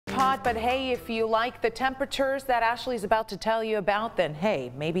hot, but hey, if you like the temperatures that Ashley's about to tell you about, then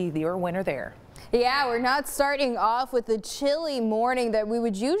hey, maybe you're a winner there. Yeah, we're not starting off with the chilly morning that we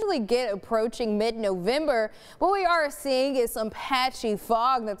would usually get approaching mid-November. What we are seeing is some patchy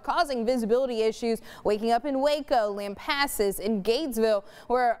fog that's causing visibility issues, waking up in Waco, Lampasas, and Gatesville.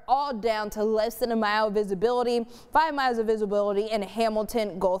 We're all down to less than a mile of visibility, 5 miles of visibility in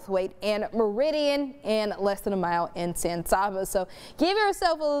Hamilton, Goldthwaite, and Meridian, and less than a mile in San Saba. So give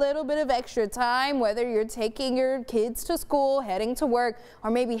yourself a little bit of extra time, whether you're taking your kids to school, heading to work,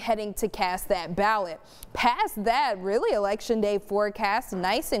 or maybe heading to cast that ballot. Past that, really election day forecast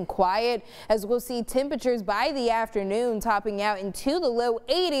nice and quiet, as we'll see temperatures by the afternoon topping out into the low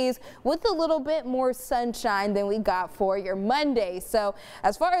 80s with a little bit more sunshine than we got for your Monday. So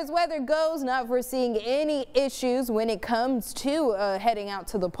as far as weather goes, not foreseeing any issues when it comes to heading out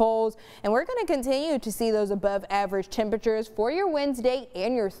to the polls, and we're going to continue to see those above average temperatures for your Wednesday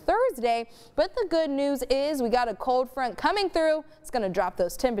and your Thursday. But the good news is we got a cold front coming through. It's going to drop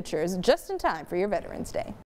those temperatures just in time for your Veterans Day.